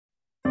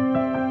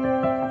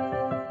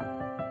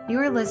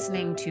are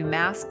listening to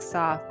Masks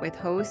Off with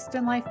host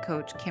and life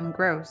coach Kim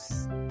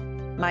Gross.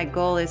 My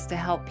goal is to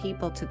help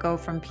people to go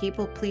from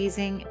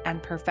people-pleasing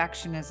and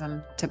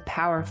perfectionism to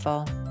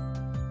powerful.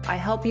 I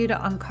help you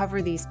to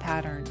uncover these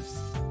patterns,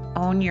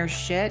 own your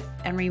shit,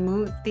 and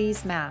remove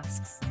these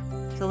masks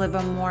to live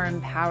a more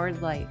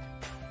empowered life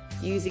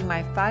using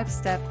my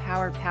 5-step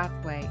power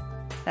pathway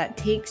that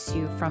takes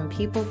you from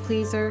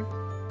people-pleaser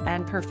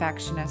and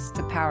perfectionist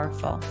to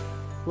powerful.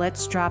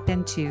 Let's drop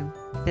into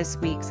this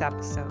week's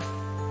episode.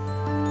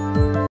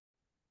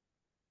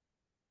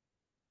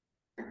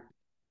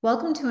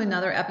 Welcome to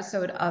another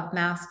episode of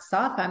Masks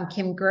Off. I'm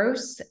Kim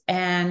Gross,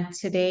 and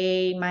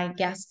today my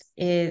guest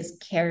is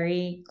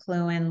Carrie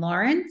Klewin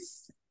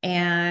Lawrence,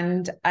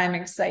 and I'm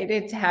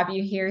excited to have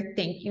you here.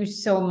 Thank you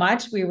so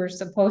much. We were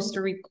supposed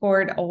to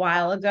record a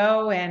while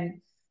ago,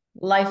 and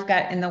life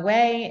got in the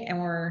way, and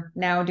we're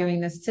now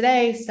doing this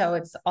today, so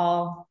it's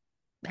all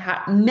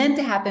meant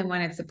to happen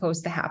when it's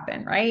supposed to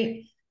happen,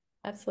 right?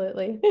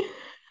 Absolutely.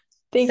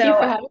 Thank you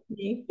for having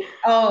me.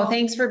 Oh,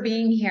 thanks for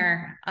being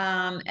here.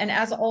 And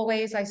as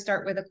always, I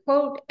start with a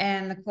quote,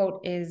 and the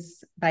quote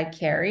is by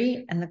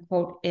Carrie, and the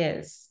quote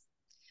is,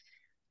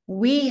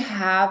 "We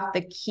have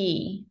the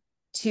key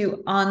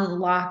to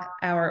unlock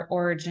our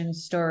origin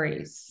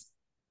stories.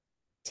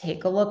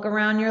 Take a look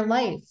around your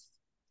life,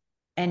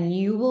 and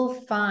you will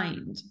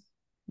find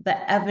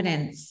the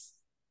evidence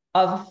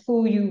of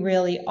who you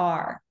really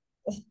are."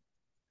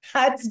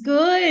 That's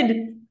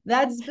good.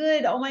 That's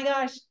good. Oh my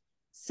gosh.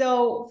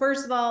 So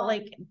first of all,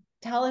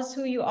 tell us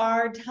who you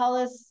are. Tell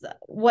us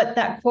what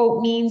that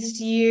quote means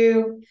to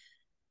you.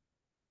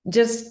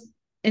 Just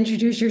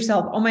introduce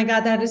yourself. Oh my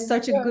God, that is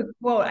such a good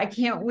quote. I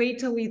can't wait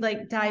till we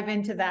dive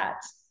into that.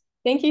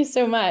 Thank you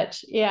so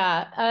much.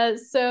 Yeah.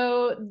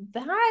 So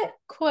that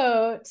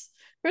quote,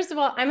 first of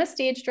all, I'm a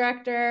stage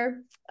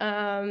director,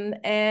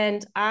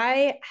 and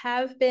I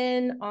have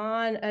been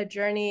on a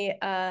journey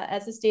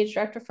as a stage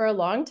director for a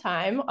long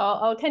time.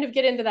 I'll kind of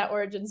get into that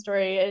origin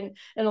story in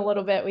a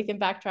little bit. We can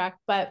backtrack.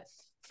 But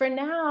for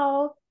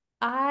now,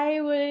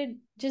 I would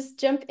just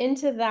jump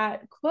into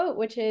that quote,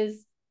 which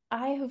is,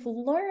 I have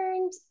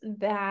learned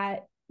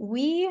that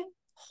we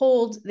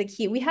hold the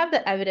key. We have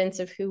the evidence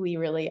of who we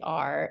really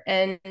are.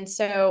 And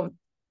so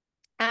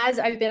as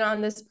I've been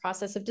on this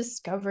process of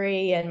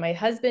discovery, and my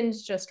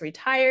husband's just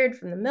retired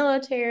from the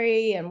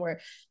military, and we're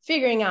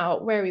figuring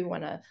out where we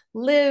want to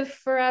live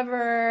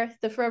forever,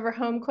 the forever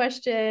home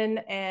question,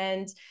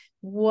 and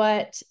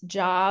what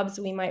jobs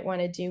we might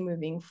want to do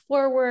moving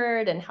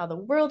forward, and how the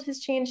world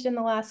has changed in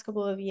the last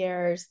couple of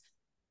years.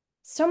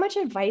 So much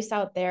advice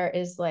out there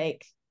is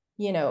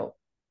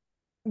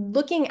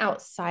looking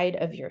outside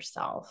of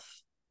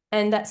yourself,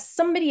 and that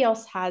somebody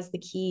else has the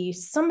key,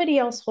 somebody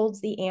else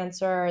holds the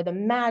answer, the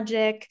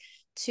magic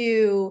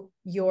to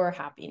your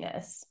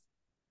happiness.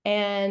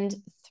 And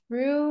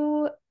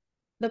through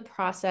the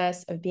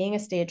process of being a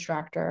stage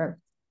director,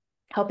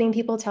 helping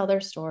people tell their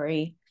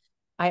story,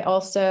 I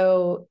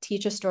also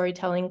teach a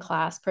storytelling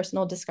class,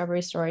 personal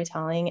discovery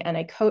storytelling, and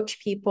I coach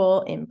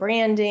people in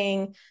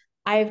branding.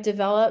 I've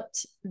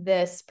developed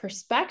this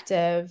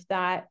perspective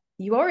that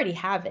you already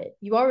have it,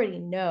 you already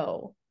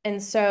know.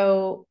 And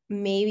so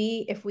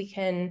maybe if we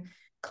can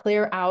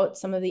clear out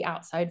some of the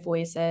outside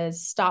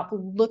voices, stop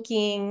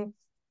looking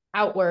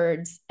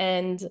outwards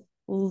and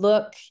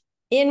look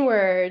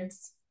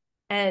inwards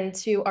and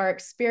to our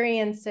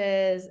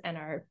experiences and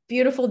our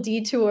beautiful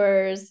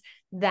detours,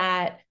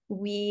 that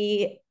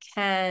we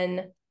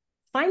can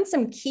find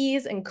some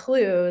keys and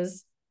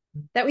clues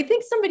that we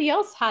think somebody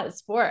else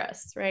has for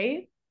us,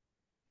 right?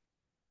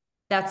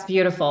 That's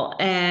beautiful.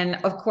 And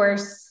of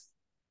course,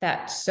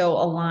 that so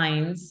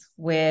aligns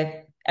with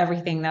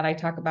everything that I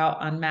talk about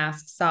on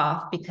Masks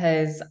Off,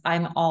 because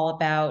I'm all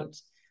about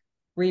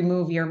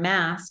remove your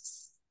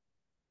masks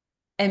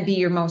and be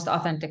your most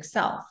authentic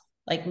self.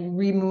 Like,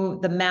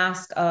 remove the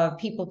mask of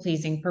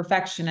people-pleasing,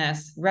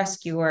 perfectionist,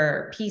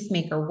 rescuer,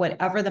 peacemaker,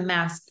 whatever the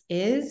mask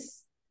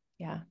is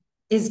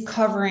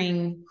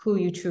covering who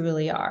you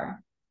truly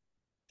are.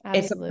 Absolutely.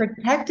 It's a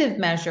protective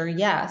measure,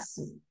 yes.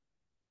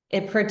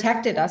 It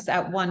protected us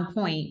at one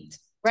point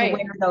to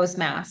wear those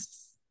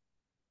masks,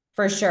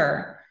 for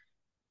sure.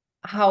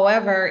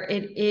 However,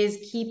 it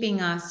is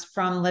keeping us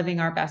from living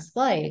our best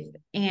life.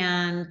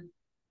 And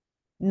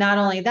not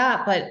only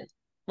that, but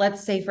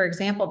let's say, for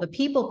example, the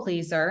people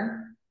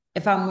pleaser,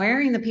 if I'm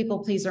wearing the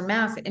people pleaser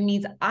mask, it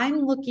means I'm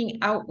looking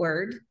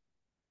outward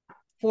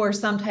for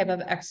some type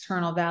of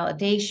external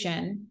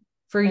validation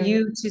for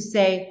you to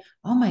say,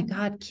 oh my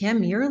God,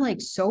 Kim, you're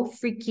so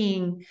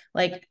freaking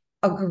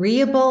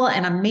agreeable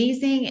and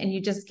amazing, and you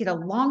just get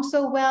along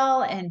so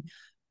well, and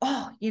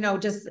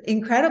just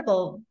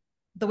incredible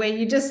the way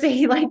you just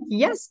say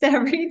yes to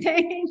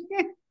everything.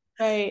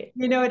 Right.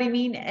 You know what I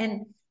mean?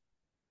 And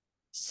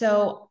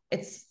so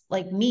it's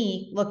like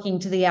me looking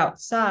to the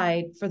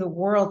outside for the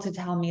world to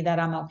tell me that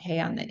I'm okay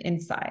on the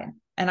inside.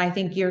 And I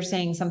think you're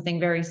saying something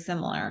very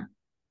similar.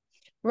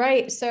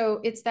 Right.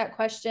 So it's that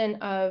question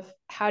of,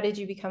 how did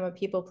you become a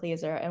people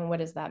pleaser, and what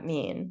does that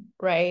mean?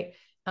 Right.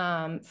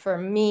 For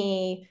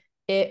me,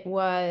 it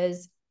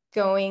was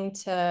going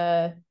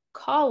to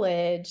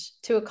college,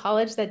 to a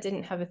college that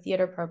didn't have a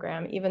theater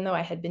program, even though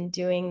I had been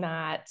doing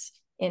that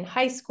in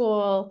high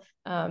school.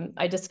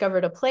 I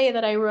discovered a play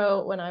that I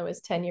wrote when I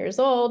was 10 years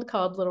old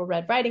called Little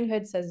Red Riding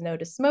Hood Says No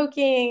to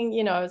Smoking.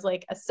 You know, I was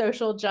like a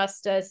social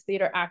justice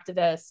theater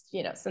activist,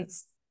 you know,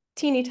 since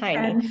teeny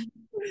tiny.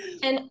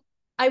 And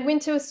I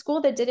went to a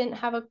school that didn't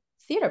have a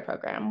theater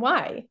program.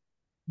 Why?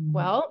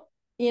 Well,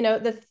 you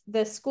know,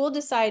 the school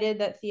decided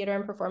that theater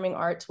and performing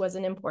arts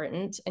wasn't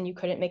important and you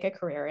couldn't make a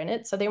career in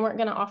it. So they weren't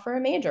going to offer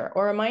a major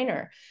or a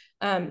minor.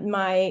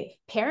 My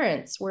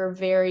parents were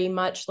very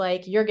much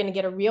like, you're going to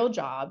get a real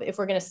job if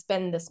we're going to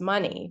spend this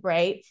money,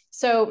 right?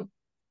 So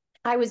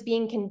I was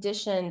being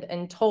conditioned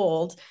and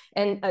told,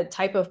 and a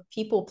type of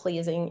people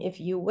pleasing, if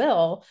you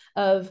will,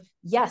 of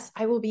yes,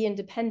 I will be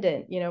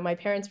independent. You know, my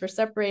parents were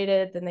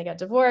separated, then they got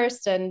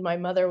divorced, and my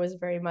mother was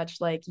very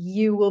much like,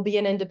 you will be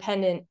an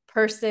independent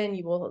person,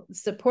 you will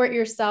support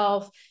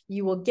yourself,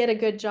 you will get a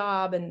good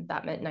job. And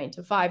that meant 9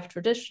 to 5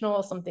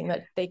 traditional, something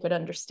that they could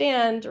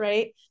understand,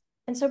 right?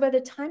 And so by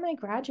the time I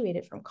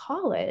graduated from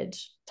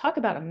college, talk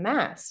about a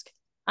mask.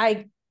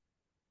 I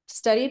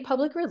studied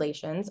public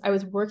relations. I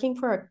was working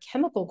for a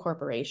chemical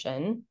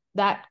corporation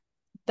that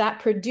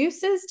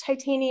produces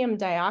titanium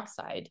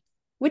dioxide,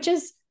 which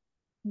is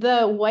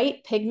the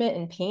white pigment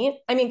in paint.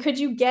 I mean, could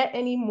you get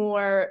any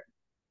more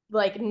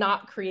like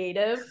not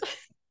creative,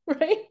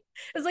 right?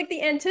 It's like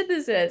the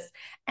antithesis.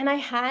 And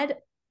I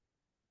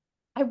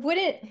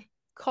wouldn't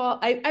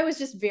I was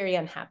just very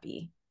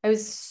unhappy. I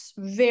was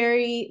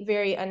very,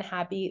 very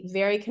unhappy,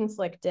 very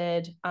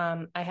conflicted.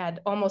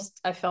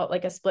 I felt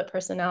like a split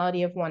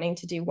personality of wanting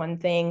to do one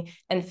thing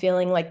and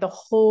feeling like the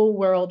whole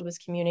world was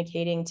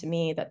communicating to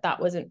me that that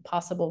wasn't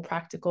possible,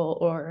 practical,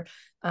 or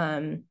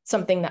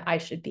something that I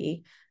should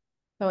be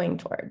going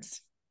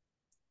towards.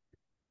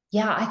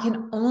 Yeah, I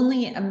can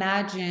only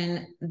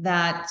imagine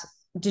that.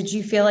 Did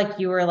you feel like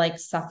you were like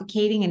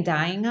suffocating and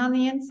dying on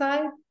the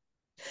inside?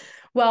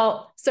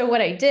 Well, so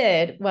what I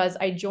did was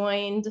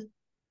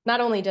not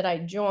only did I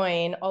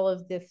join all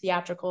of the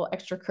theatrical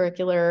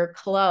extracurricular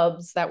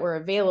clubs that were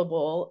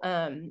available,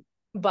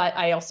 but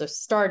I also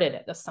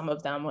started some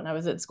of them when I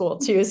was at school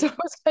too. So I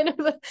was kind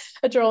of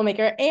a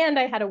troublemaker, and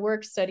I had a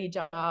work study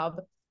job.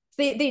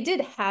 They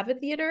did have a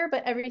theater,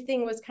 but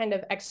everything was kind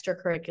of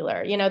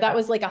extracurricular. You know, that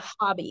was like a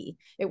hobby.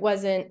 It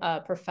wasn't a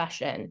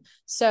profession.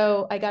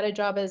 So I got a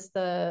job as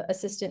the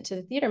assistant to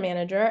the theater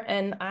manager,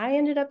 and I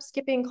ended up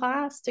skipping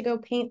class to go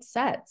paint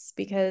sets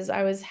because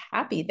I was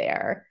happy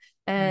there.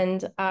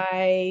 And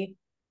I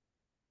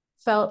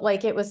felt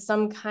like it was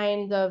some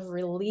kind of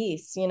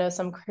release, you know,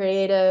 some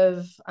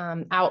creative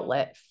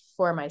outlet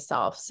for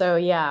myself. So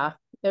yeah,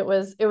 it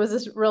was a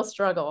real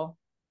struggle.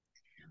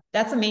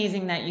 That's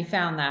amazing that you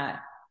found that,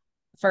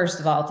 first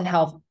of all, to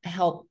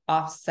help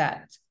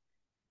offset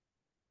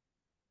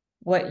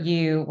what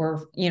you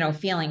were,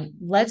 feeling.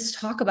 Let's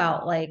talk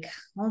about, like,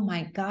 oh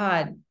my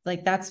God,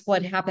 like that's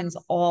what happens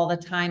all the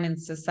time in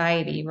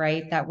society,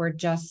 right? That we're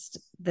just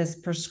this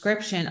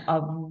prescription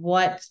of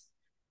what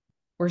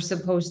we're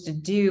supposed to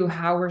do,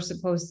 how we're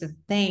supposed to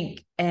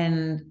think.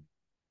 And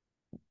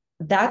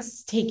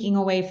that's taking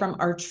away from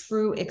our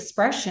true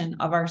expression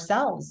of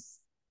ourselves.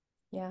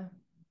 Yeah,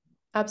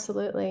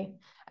 absolutely.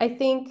 I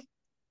think,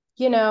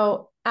 you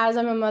know, as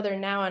I'm a mother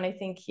now, and I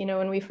think, you know,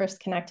 when we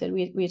first connected,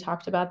 we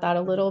talked about that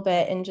a little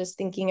bit, and just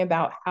thinking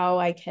about how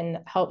I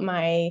can help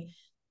my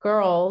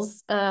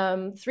girls,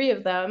 3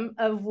 of them,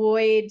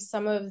 avoid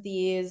some of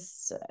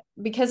these,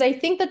 because I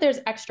think that there's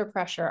extra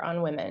pressure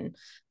on women,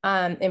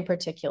 in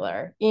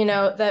particular, you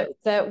know,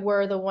 that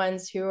we're the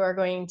ones who are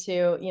going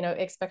to, you know,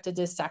 expected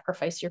to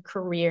sacrifice your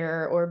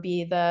career or be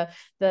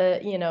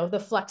you know,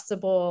 the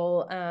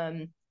flexible,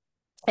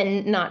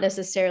 and not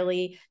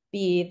necessarily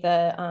be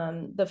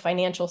the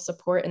financial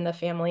support in the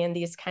family and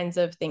these kinds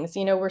of things.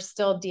 You know, we're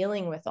still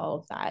dealing with all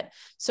of that.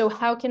 So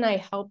how can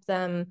I help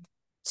them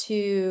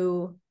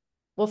to,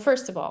 well,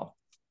 first of all,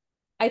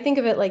 I think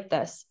of it like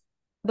this.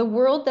 The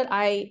world that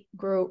I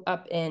grew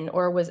up in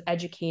or was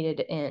educated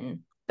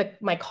in,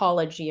 my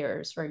college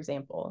years, for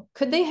example,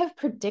 could they have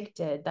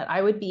predicted that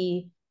I would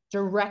be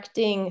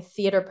directing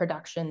theater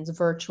productions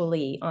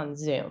virtually on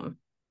Zoom?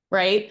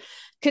 Right?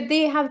 Could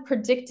they have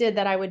predicted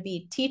that I would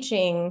be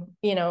teaching,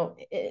 you know,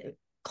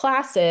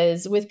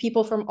 classes with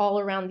people from all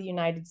around the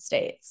United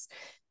States?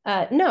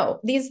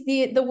 No,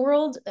 the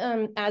world,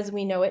 as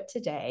we know it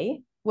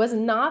today, was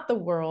not the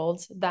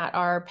world that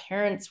our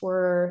parents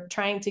were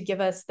trying to give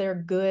us their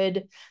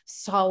good,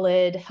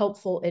 solid,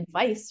 helpful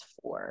advice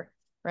for,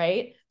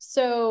 right?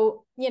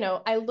 So, you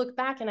know, I look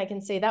back and I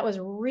can say that was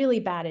really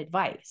bad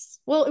advice.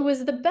 Well, it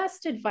was the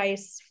best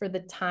advice for the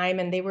time,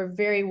 and they were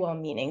very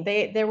well-meaning.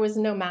 There was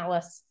no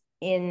malice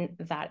in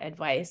that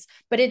advice,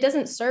 but it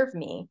doesn't serve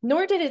me,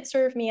 nor did it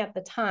serve me at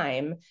the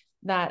time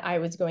that I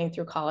was going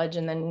through college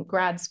and then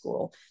grad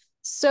school.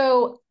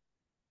 So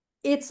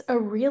it's a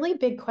really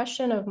big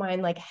question of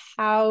mine, like,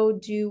 how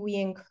do we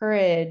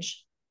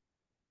encourage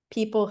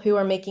people who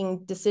are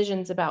making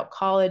decisions about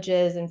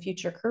colleges and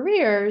future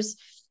careers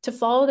to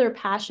follow their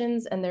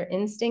passions and their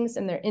instincts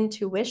and their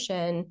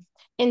intuition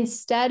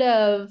instead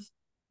of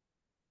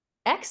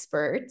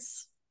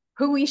experts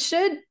who we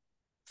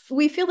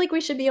feel like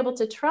we should be able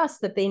to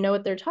trust that they know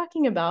what they're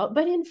talking about.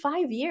 But in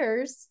 5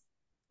 years,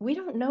 we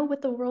don't know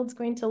what the world's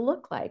going to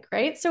look like,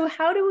 right? So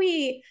how do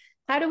we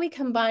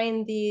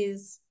combine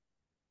these,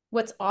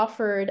 what's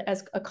offered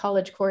as a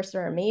college course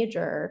or a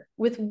major,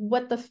 with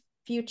what the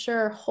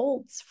future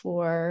holds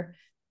for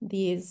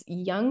these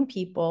young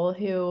people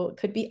who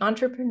could be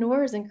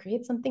entrepreneurs and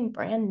create something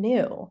brand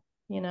new?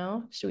 You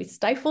know, should we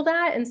stifle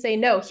that and say,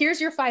 no, here's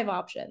your 5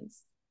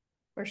 options?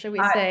 Or should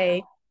we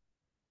say,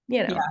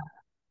 you know,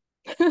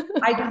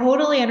 I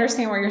totally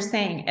understand what you're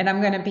saying. And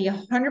I'm going to be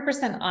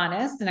 100%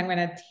 honest, and I'm going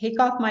to take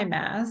off my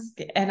mask,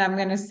 and I'm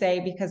going to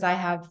say, because I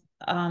have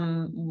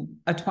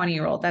a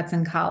 20-year-old that's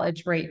in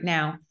college right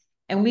now.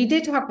 And we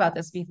did talk about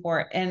this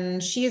before,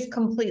 and she is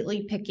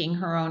completely picking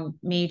her own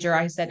major.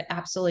 I said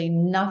absolutely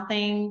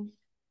nothing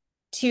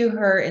to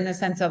her in the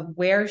sense of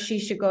where she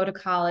should go to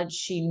college.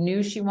 She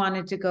knew she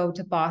wanted to go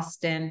to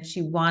Boston.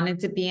 She wanted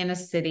to be in a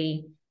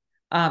city.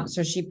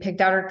 So she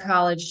picked out her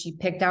college. She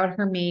picked out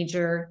her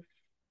major.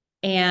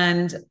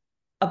 And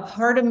a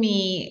part of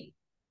me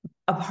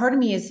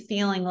is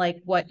feeling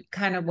like what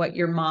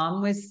your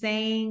mom was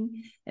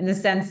saying, in the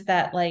sense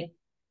that, like,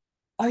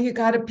 oh, you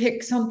got to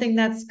pick something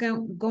that's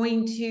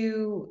going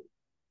to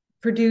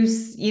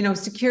produce,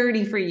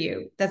 security for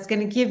you, that's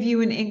going to give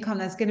you an income,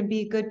 that's going to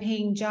be a good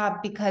paying job.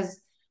 Because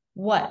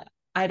what?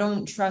 I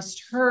don't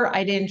trust her.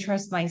 I didn't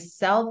trust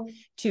myself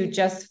to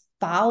just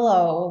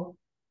follow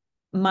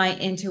my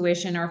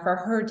intuition, or for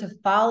her to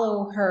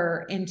follow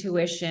her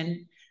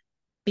intuition,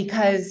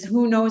 because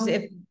who knows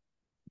if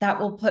that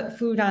will put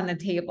food on the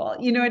table.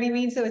 You know what I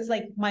mean? So it's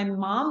like my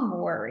mom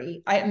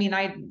worry. I mean,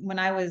 when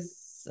I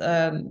was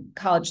a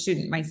college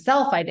student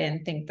myself, I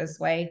didn't think this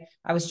way.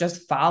 I was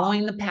just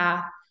following the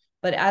path.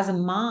 But as a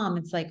mom,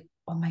 it's like,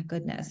 oh my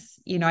goodness,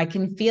 I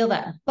can feel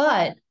that.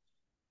 But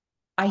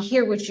I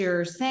hear what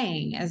you're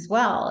saying as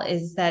well,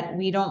 is that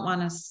we don't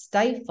want to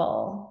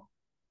stifle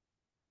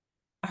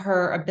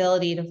her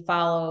ability to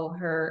follow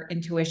her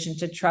intuition,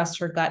 to trust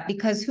her gut,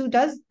 because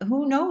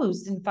who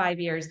knows in 5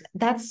 years?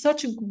 That's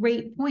such a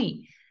great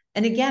point.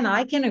 And again,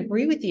 I can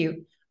agree with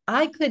you.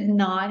 I could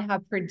not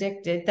have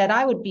predicted that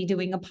I would be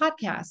doing a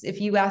podcast if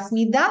you asked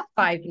me that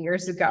 5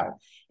 years ago.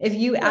 If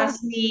you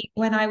asked me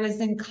when I was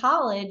in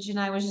college and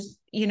I was,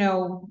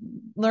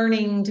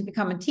 learning to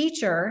become a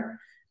teacher,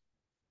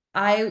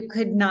 I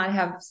could not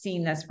have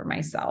seen this for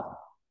myself.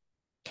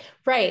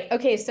 Right.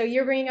 Okay. So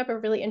you're bringing up a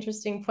really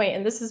interesting point,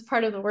 and this is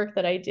part of the work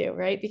that I do,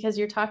 right? Because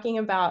you're talking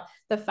about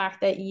the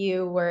fact that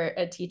you were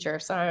a teacher.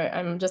 So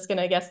I'm just going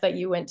to guess that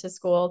you went to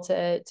school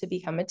to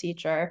become a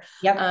teacher.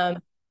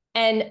 Yep.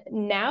 And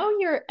now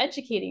you're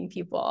educating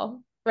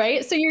people,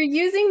 right? So you're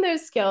using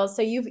those skills.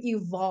 So you've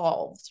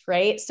evolved,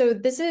 right? So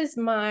this is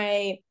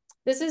my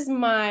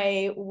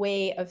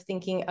way of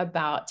thinking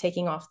about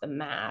taking off the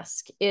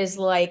mask, is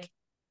like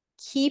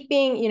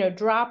keeping,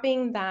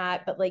 dropping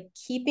that, but like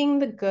keeping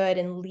the good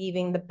and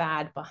leaving the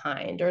bad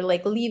behind, or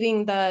like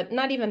leaving the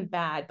not even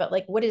bad, but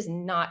like what is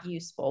not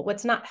useful,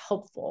 what's not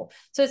helpful.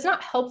 So it's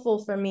not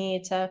helpful for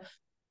me to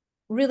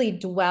really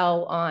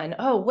dwell on,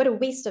 oh, what a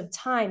waste of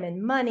time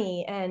and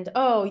money, and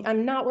oh,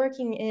 I'm not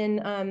working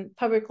in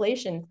public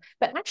relations.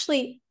 But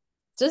actually,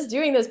 just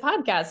doing this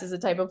podcast is a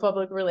type of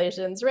public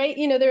relations, right?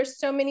 There's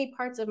so many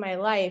parts of my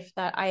life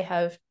that I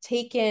have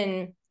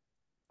taken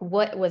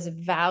what was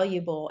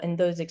valuable in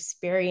those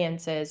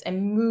experiences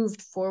and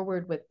moved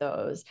forward with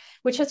those,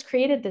 which has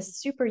created this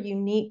super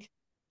unique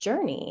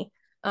journey.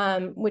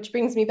 Which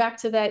brings me back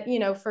to that,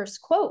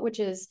 first quote, which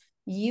is,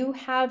 you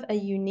have a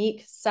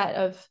unique set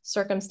of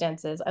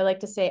circumstances. I like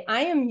to say,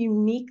 I am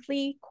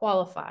uniquely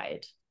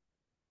qualified,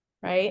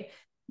 right?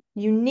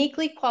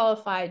 Uniquely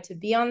qualified to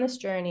be on this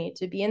journey,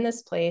 to be in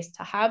this place,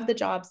 to have the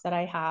jobs that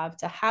I have,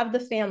 to have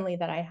the family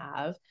that I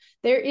have.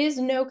 There is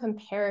no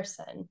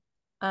comparison.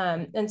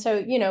 And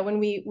so, when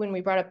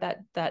we brought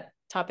up that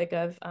topic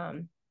of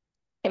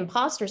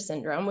imposter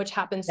syndrome, which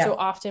happens so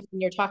often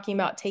when you're talking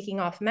about taking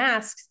off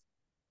masks,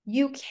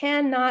 you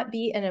cannot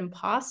be an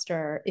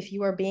imposter if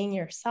you are being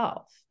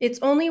yourself. It's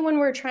only when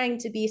we're trying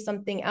to be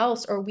something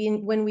else, or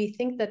when we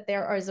think that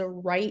there is a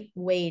right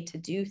way to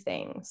do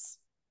things,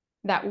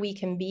 that we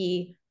can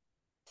be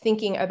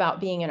thinking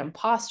about being an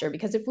imposter.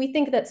 Because if we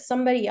think that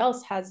somebody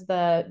else has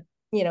the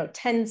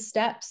 10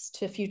 steps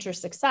to future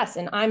success,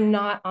 and I'm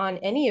not on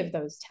any of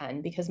those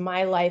 10 because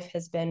my life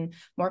has been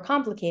more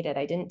complicated.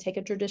 I didn't take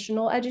a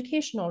traditional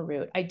educational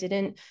route. I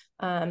didn't,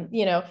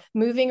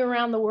 moving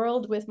around the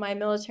world with my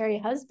military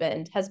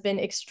husband has been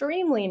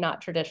extremely not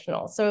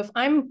traditional. So if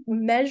I'm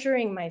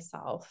measuring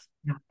myself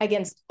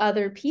against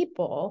other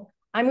people,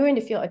 I'm going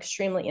to feel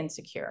extremely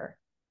insecure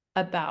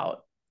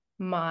about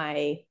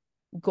my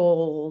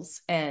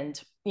goals, and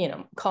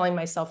calling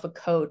myself a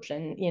coach,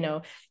 and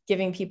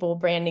giving people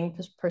branding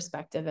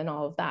perspective and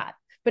all of that.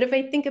 But if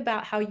I think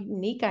about how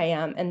unique I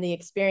am and the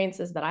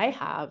experiences that I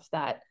have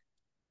that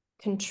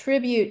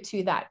contribute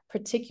to that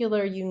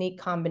particular unique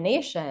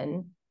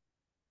combination,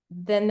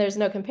 then there's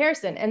no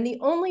comparison. And the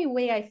only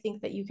way I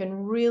think that you can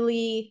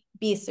really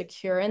be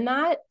secure in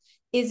that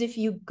is if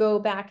you go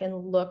back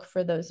and look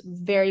for those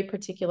very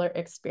particular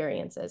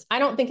experiences. I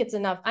don't think it's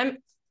enough. I'm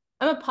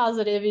a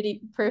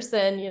positivity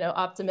person, you know,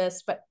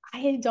 optimist, but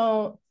I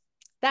don't,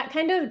 that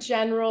kind of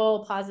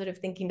general positive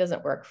thinking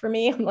doesn't work for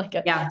me. I'm like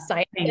a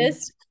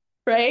scientist,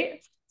 right?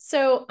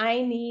 So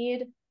I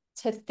need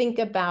to think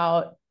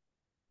about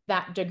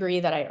that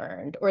degree that I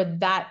earned, or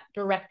that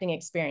directing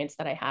experience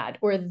that I had,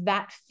 or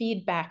that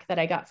feedback that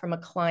I got from a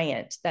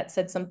client that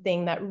said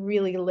something that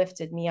really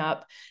lifted me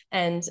up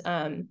and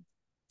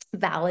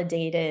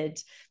validated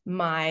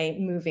my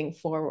moving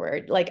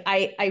forward. Like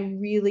I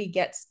really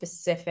get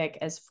specific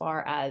as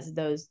far as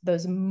those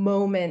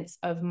moments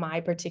of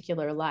my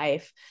particular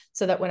life,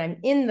 so that when I'm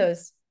in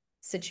those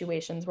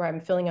situations where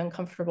I'm feeling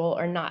uncomfortable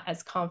or not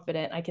as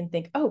confident, I can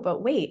think, oh,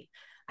 but wait,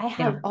 I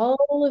have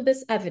all of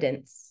this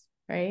evidence,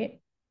 right?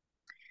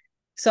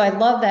 So I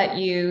love that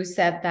you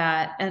said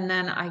that. And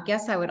then I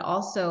guess I would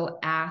also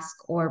ask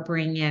or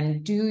bring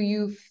in, do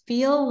you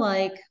feel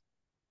like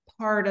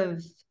part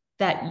of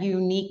that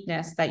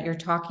uniqueness that you're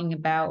talking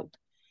about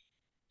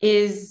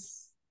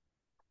is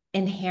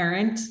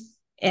inherent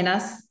in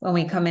us when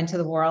we come into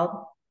the world?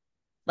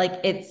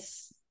 Like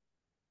it's,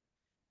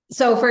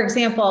 so for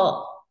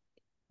example,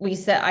 I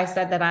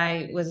said that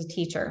I was a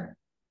teacher,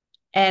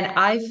 and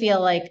I feel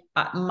like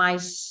my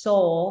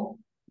soul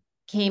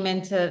came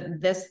into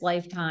this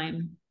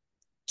lifetime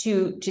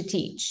to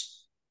teach,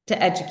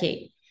 to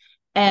educate.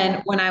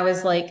 And when I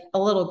was like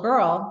a little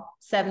girl,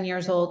 7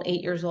 years old,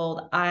 8 years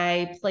old,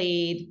 I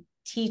played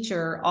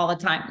teacher all the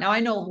time. Now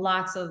I know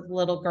lots of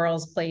little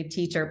girls played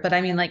teacher, but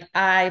I mean, like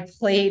I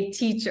played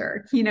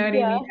teacher, you know what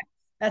I mean?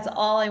 That's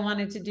all I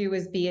wanted to do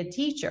was be a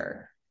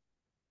teacher.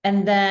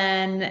 And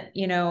then,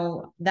 you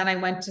know, then I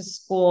went to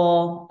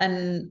school,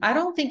 and I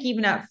don't think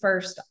even at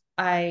first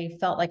I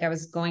felt like I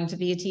was going to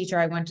be a teacher.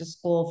 I went to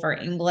school for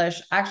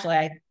English.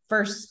 Actually,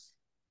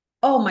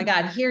 oh my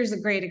God, here's a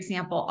great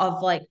example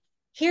of like,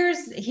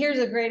 here's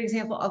a great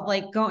example of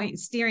like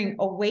steering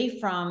away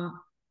from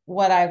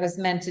what I was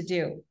meant to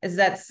do, is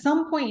that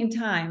some point in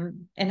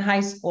time in high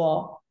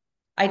school,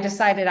 I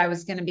decided I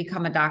was going to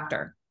become a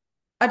doctor.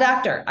 A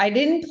doctor. I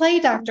didn't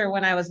play doctor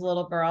when I was a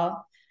little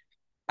girl.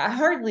 I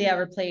hardly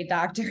ever played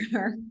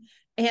doctor.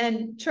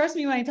 And trust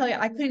me when I tell you,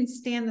 I couldn't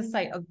stand the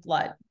sight of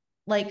blood.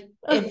 Like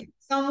if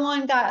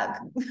someone got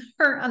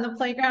hurt on the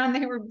playground,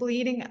 they were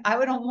bleeding, I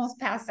would almost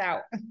pass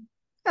out.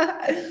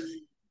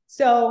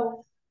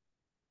 So,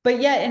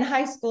 but yet in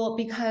high school,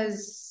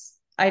 because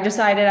I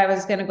decided I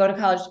was going to go to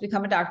college to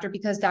become a doctor,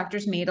 because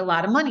doctors made a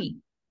lot of money.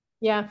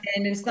 Yeah.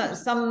 And it's not,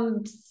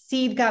 some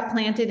seed got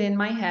planted in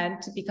my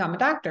head to become a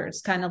doctor.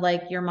 It's kind of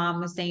like your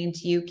mom was saying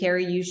to you,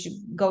 Carrie, you should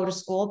go to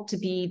school to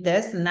be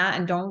this and that,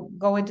 and don't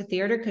go into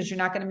theater because you're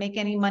not going to make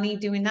any money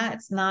doing that.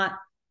 It's not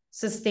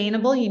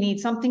sustainable. You need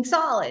something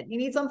solid. You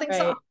need something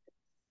solid.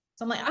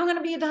 So I'm like, I'm going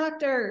to be a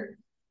doctor.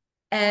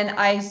 And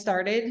I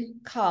started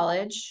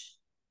college.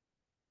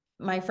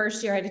 My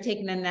first year, I had to take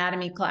an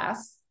anatomy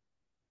class.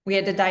 We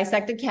had to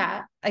dissect a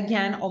cat.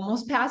 Again,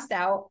 almost passed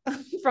out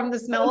from the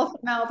smell of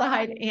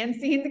formaldehyde and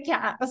seeing the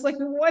cat. I was like,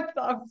 what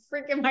the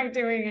frick am I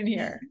doing in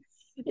here?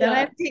 Then I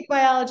had to take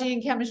biology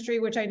and chemistry,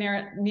 which I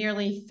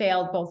nearly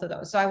failed both of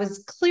those. So I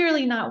was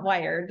clearly not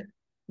wired.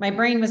 My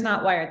brain was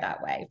not wired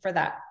that way for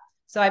that.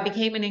 So I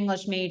became an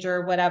English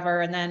major,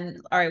 whatever. And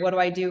then, all right, what do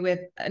I do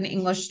with an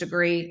English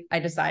degree? I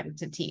decided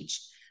to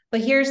teach. But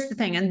here's the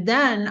thing. And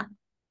then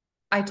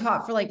I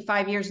taught for like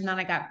 5 years, and then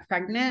I got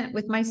pregnant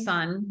with my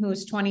son, who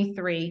was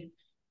 23.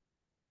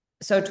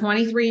 So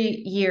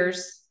 23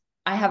 years,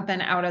 I have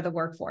been out of the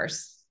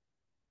workforce.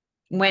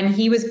 When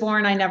he was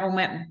born, I never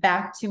went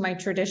back to my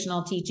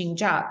traditional teaching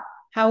job.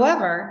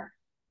 However,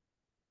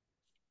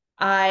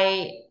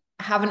 I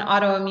have an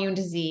autoimmune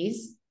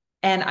disease,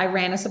 and I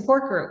ran a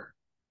support group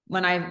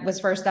when I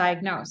was first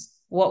diagnosed.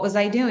 What was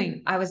I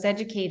doing? I was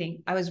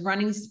educating. I was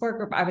running a support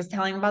group. I was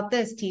telling about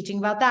this, teaching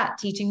about that,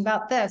 teaching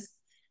about this.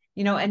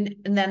 You know, and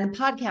then the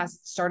podcast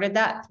started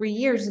that 3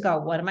 years ago.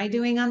 What am I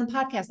doing on the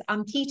podcast?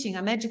 I'm teaching,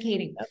 I'm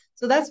educating.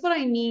 So that's what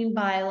I mean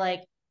by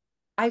like,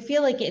 I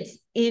feel like it's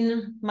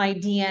in my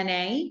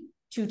DNA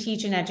to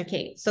teach and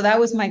educate. So that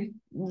was my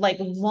like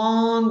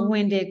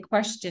long-winded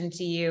question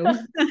to you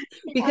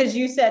because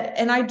you said,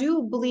 and I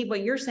do believe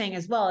what you're saying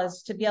as well,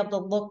 is to be able to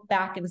look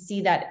back and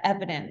see that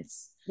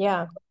evidence.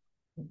 Yeah.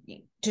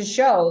 To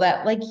show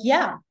that like,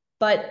 yeah,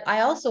 but I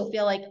also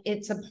feel like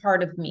it's a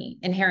part of me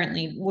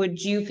inherently.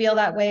 Would you feel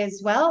that way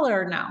as well,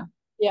 or no?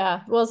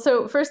 Yeah. Well,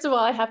 so first of all,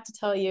 I have to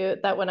tell you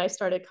that when I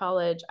started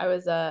college, I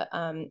was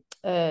a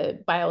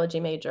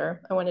biology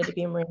major. I wanted to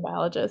be a marine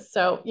biologist.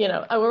 So, you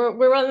know,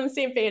 we're on the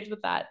same page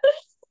with that,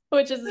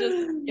 which is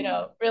just, you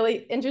know, really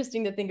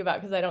interesting to think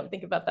about because I don't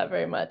think about that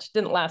very much.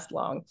 Didn't last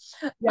long.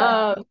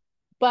 Yeah.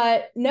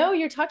 But no,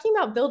 you're talking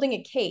about building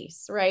a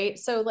case, right?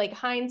 So like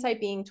hindsight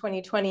being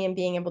 2020 and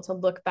being able to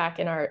look back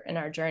in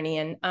our journey.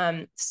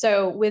 And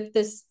so with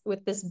this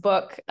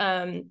book,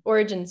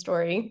 Origin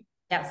Story,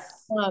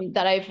 yes,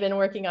 that I've been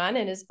working on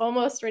and is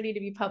almost ready to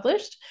be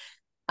published.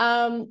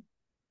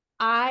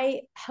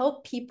 I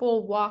help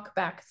people walk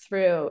back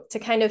through to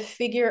kind of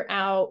figure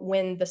out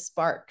when the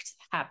spark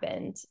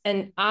happened.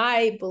 And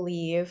I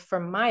believe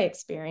from my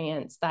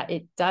experience that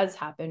it does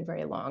happen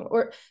very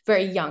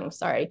young,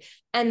 sorry.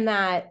 And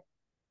that,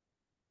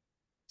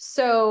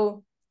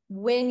 so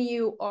when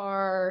you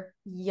are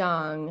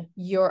young,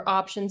 your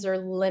options are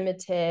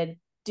limited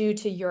due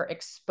to your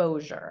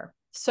exposure.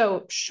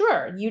 So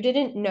sure, you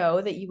didn't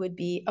know that you would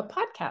be a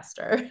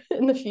podcaster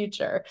in the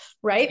future,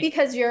 right?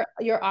 Because your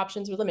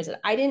options were limited.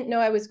 I didn't know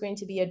I was going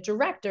to be a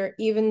director,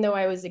 even though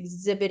I was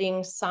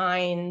exhibiting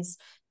signs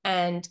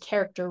and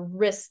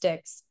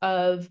characteristics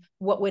of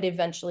what would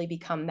eventually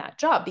become that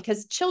job,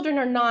 because children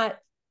are not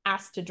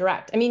asked to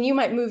direct. I mean, you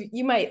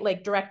might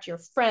like direct your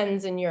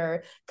friends and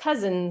your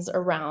cousins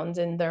around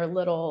in their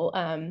little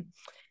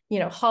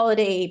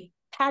holiday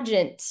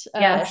pageant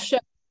show,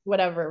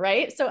 whatever,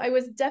 right? So I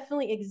was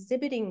definitely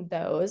exhibiting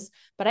those,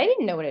 but I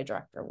didn't know what a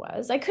director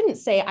was. I couldn't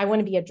say I want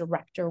to be a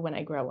director when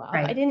I grow up.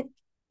 Right. It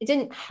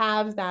didn't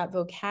have that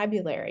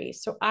vocabulary.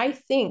 So I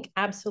think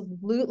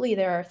absolutely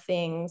there are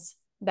things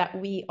that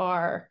we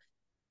are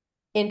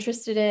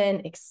interested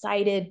in,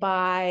 excited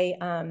by,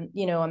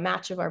 a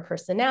match of our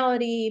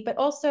personality, but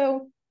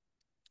also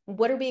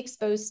what are we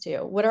exposed to?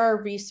 What are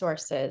our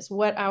resources?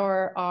 What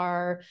are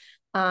our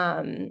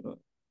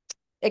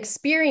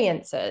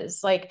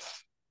experiences? Like,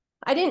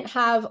 I didn't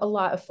have a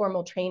lot of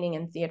formal training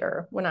in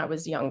theater when I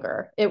was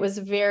younger. It was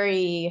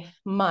very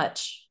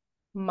much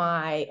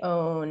my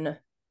own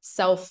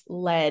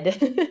self-led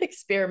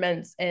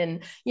experiments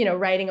in,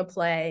 writing a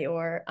play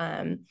or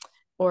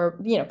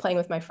playing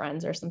with my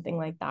friends or something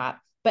like that.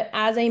 But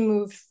as I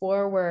moved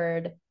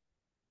forward,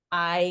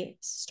 I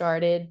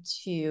started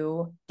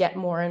to get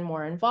more and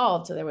more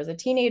involved. So there was a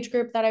teenage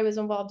group that I was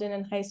involved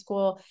in high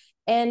school.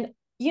 And,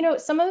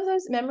 some of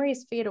those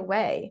memories fade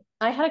away.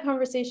 I had a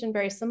conversation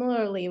very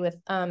similarly with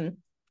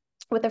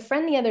a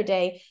friend the other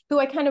day who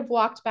I kind of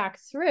walked back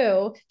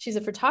through. She's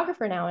a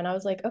photographer now. And I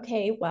was like,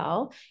 okay,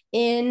 well,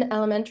 in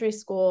elementary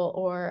school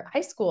or high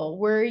school,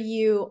 were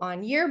you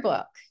on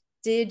yearbook?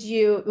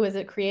 Was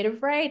it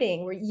creative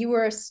writing? You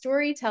were a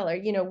storyteller?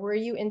 Were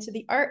you into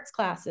the arts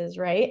classes,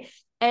 right?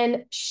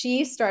 And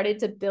she started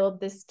to build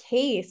this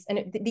case and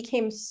it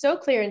became so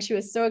clear and she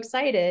was so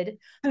excited.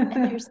 And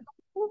there's something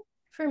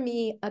for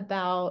me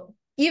about,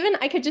 even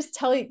I could just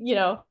tell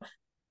you,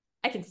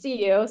 I can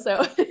see you.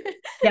 So,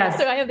 yes.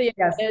 So I have the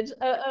advantage.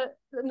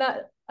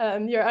 Not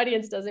your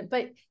audience doesn't,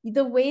 but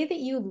the way that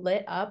you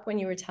lit up when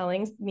you were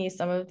telling me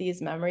some of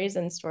these memories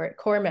and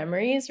core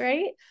memories,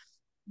 right?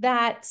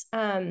 That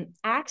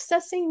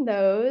accessing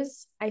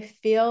those, I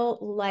feel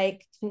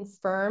like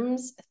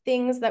confirms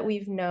things that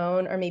we've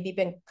known or maybe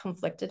been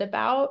conflicted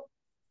about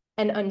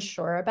and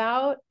unsure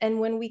about. And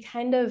when we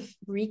kind of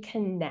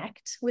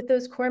reconnect with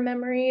those core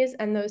memories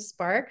and those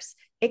sparks,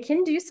 it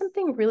can do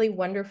something really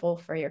wonderful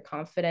for your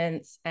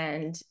confidence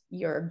and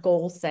your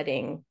goal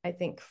setting, I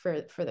think,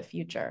 for the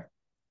future.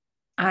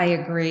 I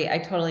agree. I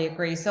totally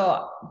agree.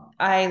 So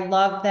I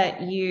love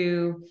that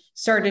you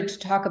started to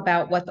talk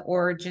about what the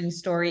origin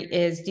story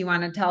is. Do you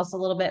want to tell us a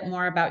little bit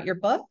more about your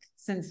book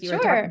since you were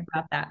talking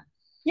about that?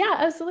 Yeah,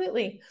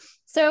 absolutely.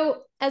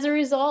 So as a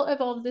result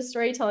of all of this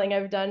storytelling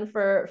I've done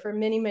for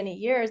many, many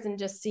years and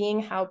just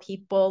seeing how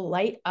people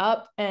light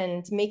up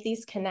and make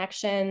these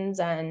connections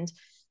and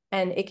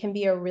it can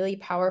be a really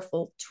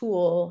powerful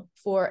tool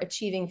for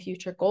achieving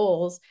future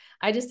goals,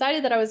 I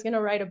decided that I was going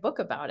to write a book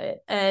about it.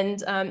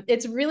 And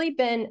it's really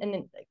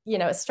been,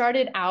 it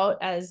started out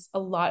as a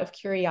lot of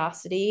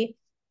curiosity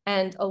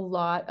and a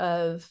lot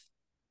of,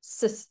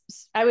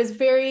 I was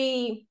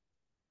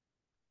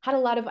had a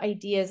lot of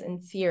ideas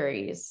and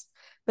theories,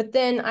 but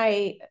then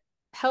I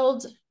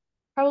held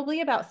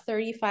probably about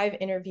 35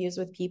 interviews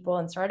with people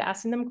and started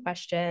asking them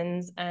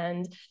questions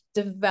and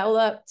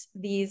developed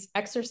these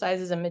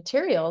exercises and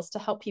materials to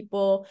help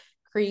people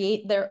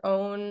create their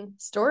own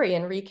story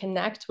and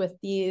reconnect with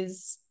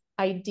these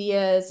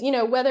ideas,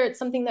 whether it's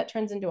something that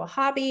turns into a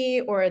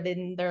hobby or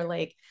then they're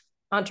like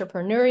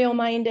entrepreneurial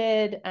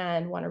minded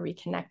and want to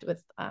reconnect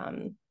with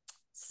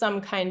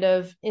some kind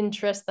of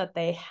interest that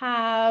they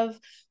have,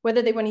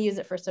 whether they want to use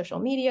it for social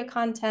media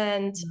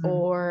content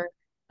or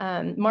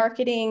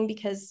marketing,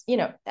 because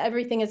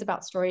everything is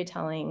about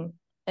storytelling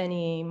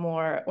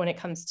anymore when it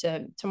comes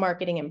to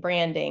marketing and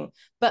branding.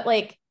 But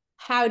like,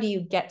 how do you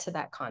get to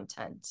that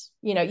content?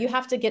 You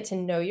have to get to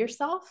know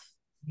yourself.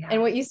 Yeah.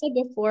 And what you said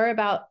before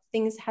about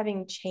things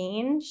having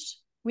changed,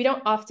 we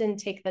don't often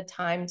take the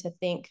time to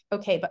think,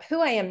 okay, but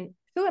who am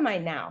I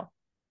now?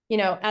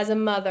 As a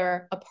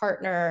mother, a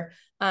partner,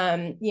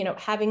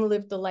 having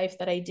lived the life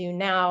that I do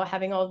now,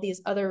 having all of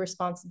these other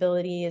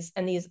responsibilities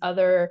and these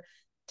other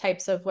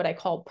types of what I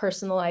call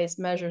personalized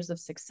measures of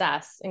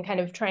success and kind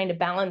of trying to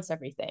balance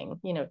everything,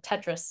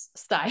 Tetris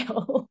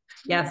style.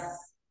 Yes.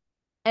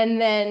 And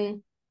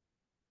then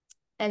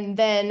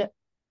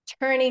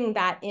turning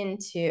that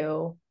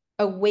into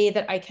a way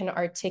that I can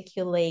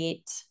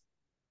articulate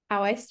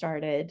how I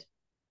started,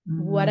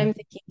 what I'm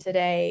thinking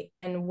today,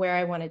 and where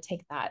I want to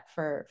take that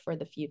for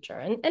the future,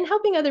 and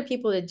helping other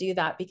people to do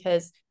that,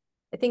 because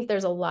I think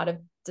there's a lot of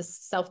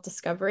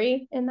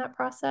self-discovery in that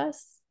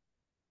process.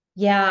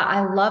 Yeah,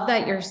 I love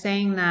that you're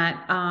saying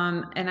that.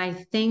 And I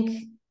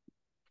think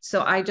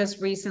so. I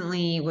just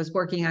recently was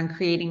working on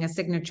creating a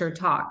signature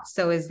talk.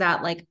 So is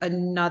that like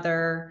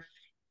another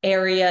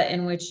area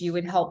in which you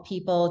would help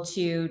people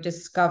to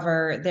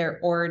discover their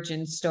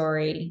origin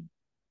story?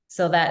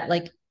 So that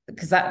like,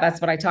 because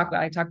that's what I talk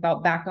about. I talk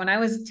about back when I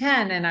was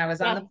 10 and I was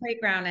on the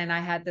playground and I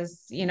had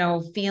this,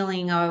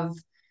 feeling of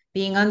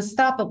being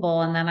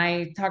unstoppable. And then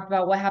I talked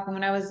about what happened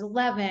when I was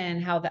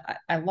 11, how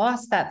I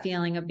lost that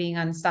feeling of being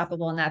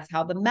unstoppable. And that's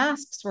how the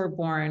masks were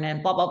born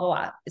and blah, blah,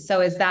 blah.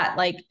 So is that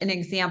like an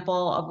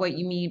example of what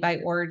you mean by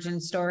origin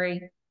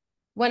story?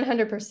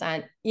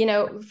 100%.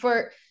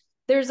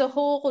 There's a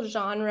whole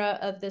genre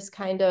of this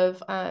kind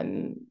of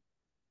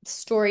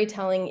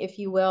storytelling, if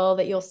you will,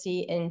 that you'll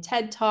see in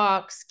TED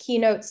Talks,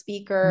 keynote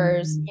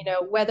speakers,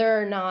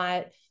 whether or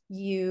not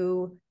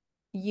you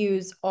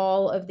use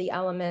all of the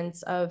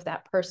elements of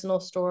that personal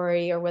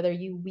story, or whether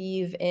you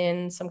weave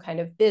in some kind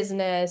of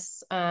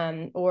business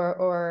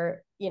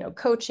or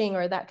coaching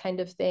or that kind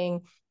of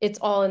thing. It's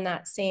all in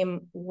that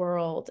same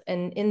world.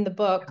 And in the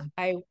book,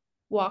 I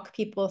walk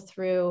people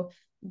through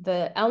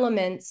the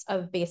elements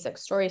of basic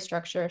story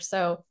structure.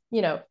 So,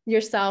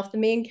 yourself, the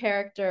main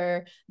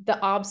character, the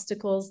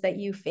obstacles that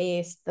you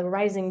face, the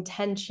rising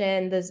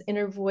tension, those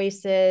inner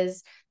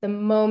voices, the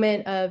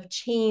moment of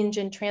change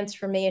and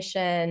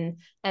transformation,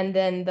 and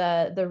then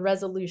the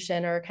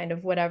resolution or kind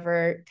of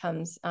whatever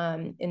comes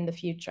in the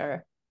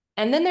future.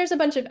 And then there's a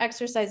bunch of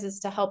exercises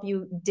to help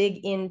you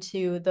dig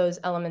into those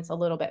elements a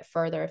little bit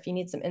further if you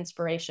need some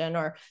inspiration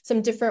or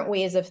some different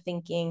ways of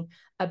thinking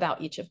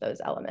about each of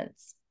those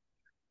elements.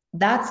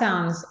 That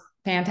sounds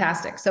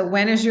fantastic. So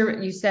when is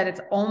you said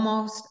it's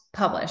almost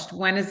published.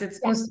 When is it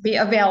supposed to be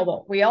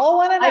available? We all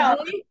want to know.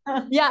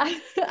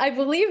 I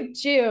believe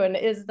June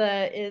is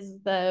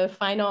the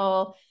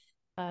final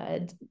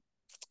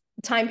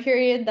time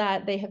period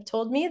that they have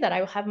told me that I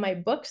will have my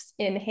books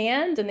in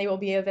hand, and they will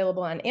be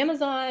available on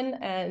Amazon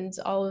and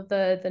all of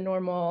the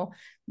normal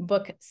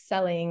book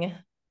selling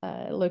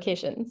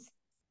locations.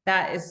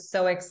 That is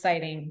so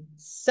exciting.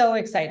 So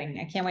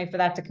exciting. I can't wait for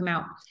that to come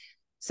out.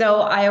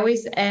 So I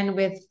always end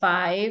with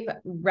 5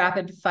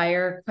 rapid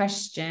fire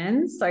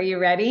questions. Are you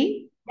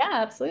ready? Yeah,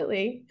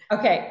 absolutely.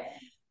 Okay.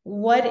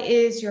 What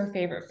is your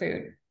favorite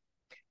food?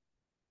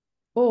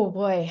 Oh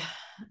boy.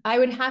 I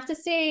would have to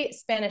say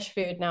Spanish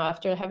food now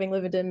after having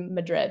lived in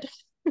Madrid.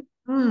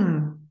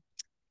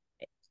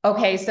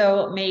 Okay,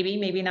 so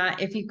maybe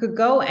not. If you could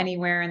go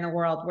anywhere in the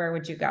world, where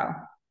would you go?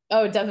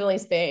 Oh, definitely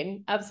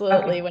Spain.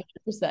 Absolutely, okay.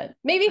 100%.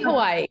 Maybe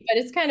Hawaii, but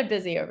it's kind of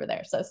busy over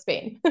there. So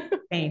Spain.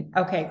 Spain.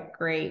 Okay,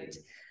 great.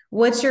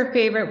 What's your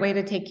favorite way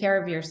to take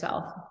care of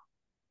yourself?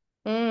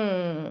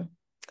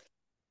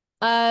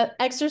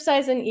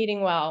 Exercise and eating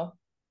well,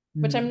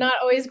 which I'm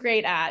not always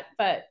great at,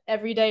 but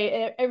every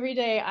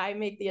day I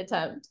make the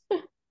attempt.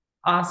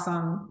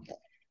 Awesome.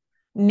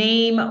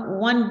 Name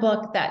one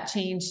book that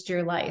changed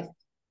your life.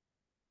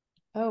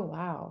 Oh,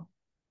 wow.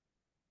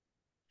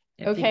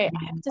 Okay,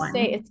 I have to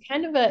say it's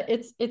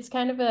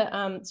kind of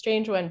a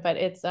strange one, but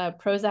it's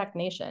Prozac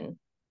Nation.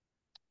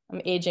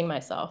 I'm aging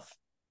myself.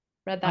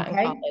 Read that in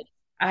college.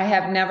 I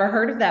have never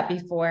heard of that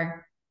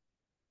before.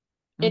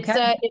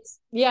 Okay.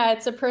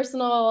 It's a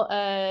personal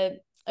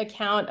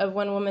account of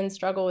one woman's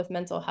struggle with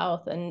mental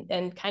health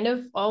and kind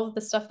of all of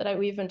the stuff that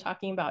we've been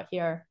talking about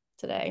here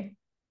today.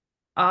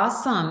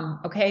 Awesome.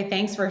 Okay,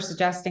 thanks for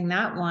suggesting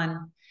that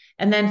one.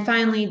 And then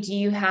finally, do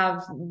you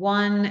have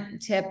one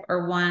tip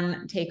or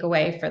one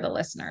takeaway for the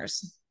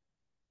listeners?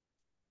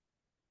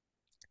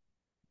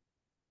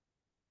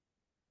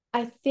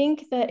 I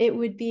think that it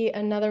would be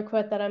another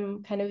quote that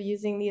I'm kind of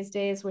using these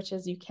days, which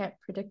is, you can't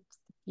predict the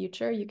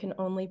future, you can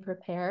only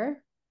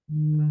prepare.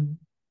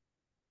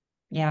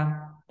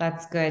 Yeah,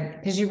 that's good,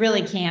 because you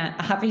really can't.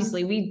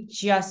 Obviously, we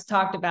just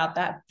talked about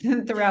that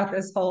throughout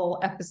this whole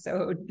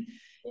episode.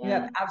 Yeah. You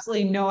have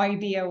absolutely no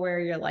idea where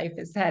your life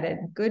is headed,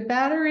 good,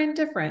 bad, or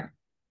indifferent.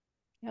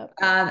 Yep.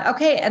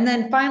 Okay, and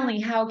then finally,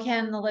 how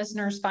can the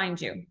listeners find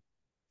you?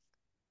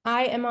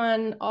 I am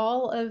on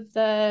all of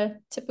the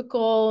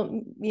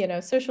typical,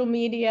 social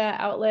media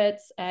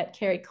outlets at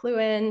Carrie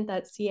Klewin.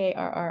 That's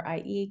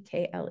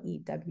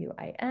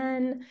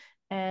CarrieKlewin.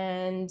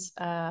 And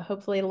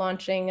hopefully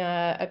launching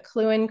a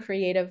Klewin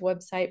creative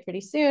website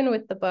pretty soon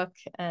with the book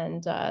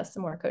and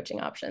some more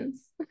coaching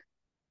options.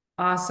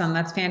 Awesome.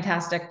 That's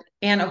fantastic.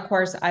 And of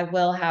course, I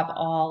will have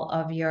all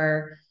of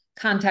your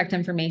contact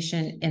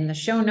information in the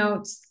show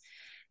notes.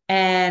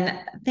 And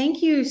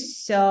thank you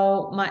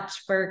so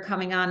much for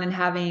coming on and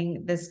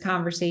having this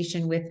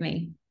conversation with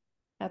me.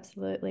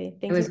 Absolutely.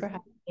 Thank you for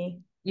having me.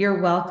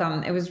 You're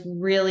welcome. It was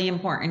really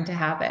important to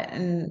have it.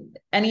 And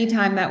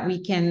anytime that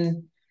we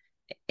can,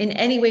 in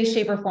any way,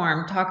 shape, or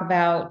form, talk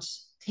about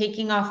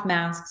taking off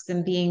masks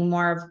and being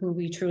more of who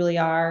we truly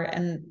are.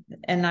 And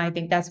I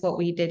think that's what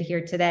we did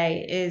here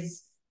today,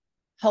 is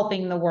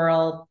helping the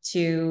world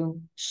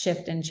to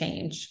shift and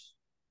change.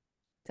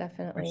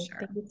 Definitely. Sure.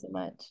 Thank you so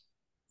much.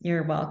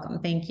 You're welcome.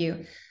 Thank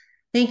you.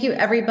 Thank you,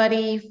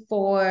 everybody,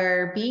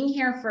 for being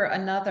here for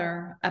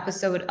another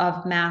episode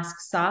of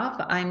Masks Off.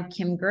 I'm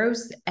Kim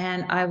Gross,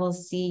 and I will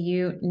see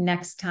you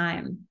next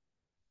time.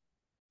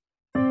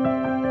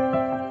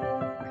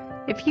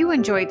 If you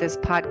enjoyed this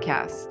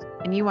podcast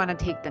and you want to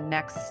take the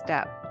next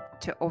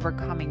step to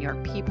overcoming your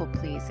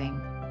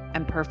people-pleasing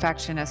and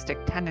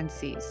perfectionistic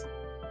tendencies,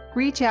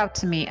 reach out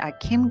to me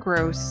at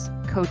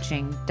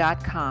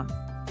kimgrosscoaching.com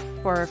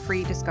for a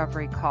free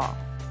discovery call.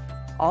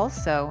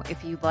 Also,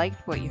 if you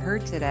liked what you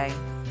heard today,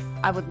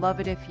 I would love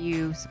it if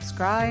you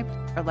subscribed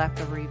or left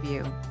a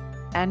review.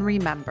 And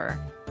remember,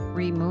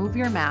 remove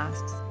your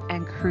masks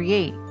and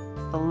create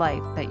the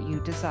life that you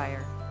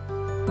desire.